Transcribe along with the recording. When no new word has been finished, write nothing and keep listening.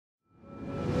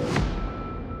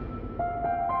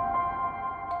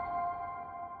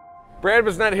Brad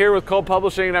was not here with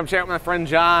Co-Publishing, and I'm chatting with my friend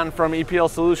John from EPL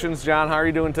Solutions. John, how are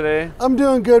you doing today? I'm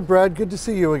doing good, Brad. Good to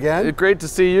see you again. Great to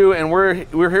see you, and we're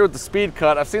here with the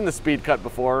SpeedCut. I've seen the SpeedCut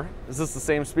before. Is this the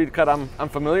same SpeedCut I'm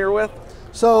familiar with?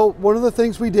 So one of the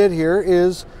things we did here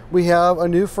is we have a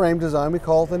new frame design. We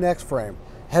call it the Next Frame.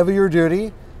 Heavier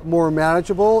duty, more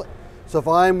manageable. So if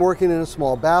I'm working in a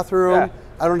small bathroom,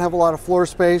 I don't have a lot of floor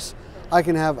space, I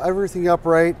can have everything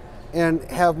upright and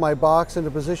have my box in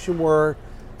a position where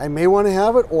I may want to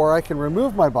have it, or I can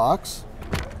remove my box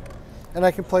and I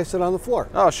can place it on the floor.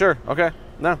 Oh, sure. Okay.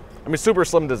 No, I mean, super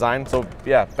slim design. So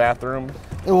yeah, bathroom,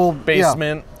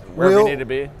 basement, wherever you need to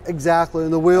be. Exactly.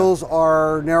 And the wheels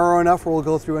are narrow enough where we'll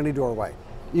go through any doorway.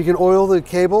 You can oil the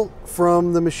cable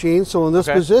from the machine. So in this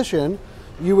position,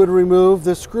 you would remove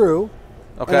the screw.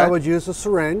 And I would use a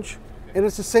syringe. And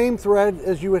it's the same thread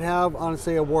as you would have on,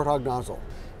 say, a Warthog nozzle.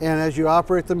 And as you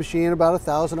operate the machine about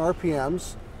 1,000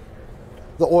 RPMs,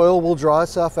 the oil will draw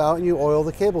itself out and you oil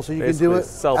the cable. So you can do it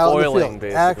self-oiling,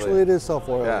 basically. Actually, it is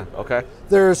self-oiling. Yeah, okay.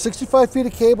 There's 65 feet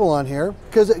of cable on here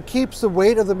because it keeps the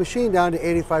weight of the machine down to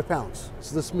 85 pounds.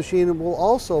 So this machine will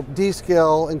also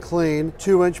descale and clean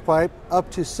 2-inch pipe up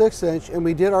to 6-inch. And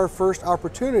we did our first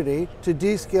opportunity to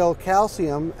descale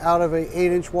calcium out of a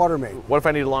 8-inch water main. What if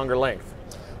I need a longer length?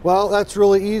 Well, that's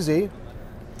really easy.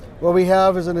 What we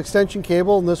have is an extension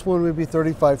cable, and this one would be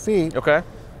 35 feet. Okay.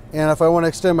 And if I want to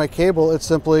extend my cable, it's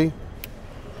simply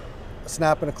a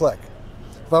snap and a click.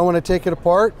 If I want to take it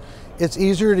apart, it's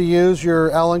easier to use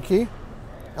your Allen key,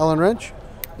 Allen wrench.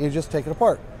 You just take it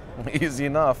apart. Easy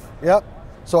enough. Yep.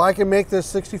 So I can make this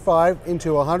 65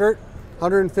 into 100,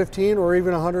 115, or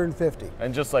even 150.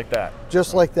 And just like that?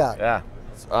 Just like that. Yeah.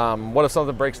 What if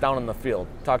something breaks down in the field?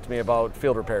 Talk to me about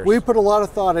field repairs. We put a lot of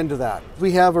thought into that.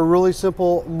 We have a really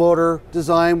simple motor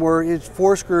design where it's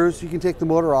 4 screws. You can take the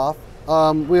motor off.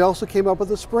 We also came up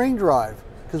with a spring drive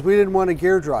because we didn't want a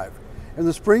gear drive. And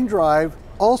the spring drive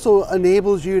also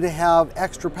enables you to have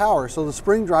extra power. So the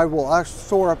spring drive will actually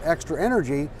store up extra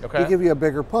energy to give you a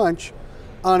bigger punch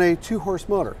on a 2-horse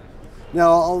motor.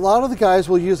 Now, a lot of the guys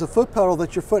will use a foot pedal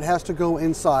that your foot has to go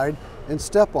inside and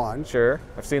step on. Sure,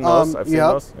 I've seen those. I've seen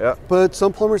those. Yeah. But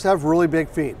some plumbers have really big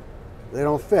feet. They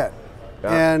don't fit.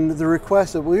 And the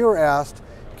request that we were asked,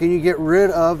 can you get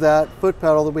rid of that foot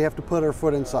pedal that we have to put our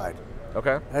foot inside?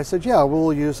 Okay. And I said, yeah,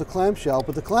 we'll use a clamshell,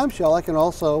 but the clamshell I can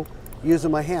also use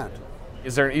in my hand.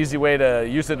 Is there an easy way to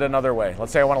use it another way?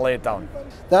 Let's say I want to lay it down.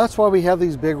 That's why we have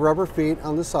these big rubber feet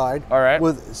on the side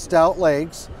with stout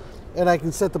legs, and I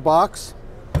can set the box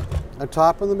on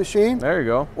top of the machine. There you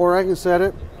go. Or I can set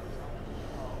it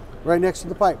right next to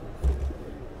the pipe.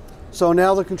 So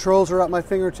now the controls are at my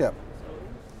fingertip.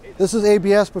 This is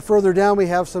ABS, but further down we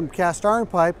have some cast iron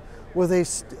pipe with a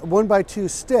 1x2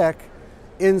 stick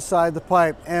inside the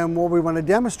pipe. And what we want to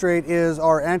demonstrate is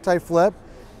our anti-flip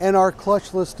and our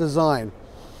clutchless design.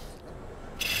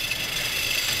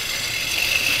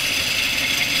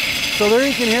 So there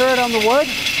you can hear it on the wood.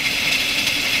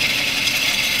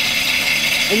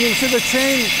 And you can see the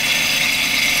chain.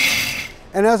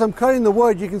 And as I'm cutting the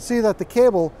wood, you can see that the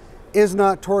cable is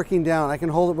not torquing down. I can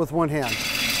hold it with one hand.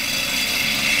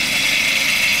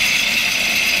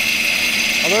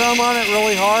 And then I'm on it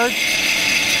really hard.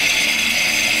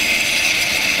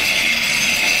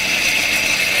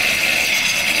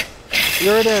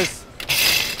 There it is.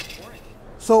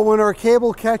 So when our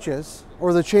cable catches,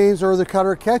 or the chains or the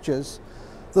cutter catches,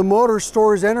 the motor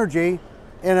stores energy,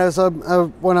 and as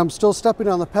when I'm still stepping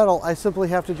on the pedal, I simply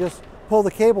have to just pull the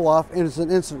cable off and it's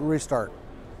an instant restart,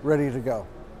 ready to go.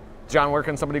 John, where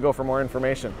can somebody go for more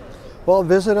information? Well,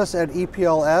 visit us at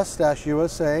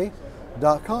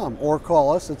epls-usa.com or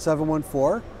call us at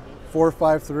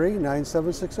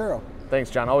 714-453-9760. Thanks,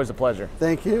 John. Always a pleasure.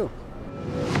 Thank you.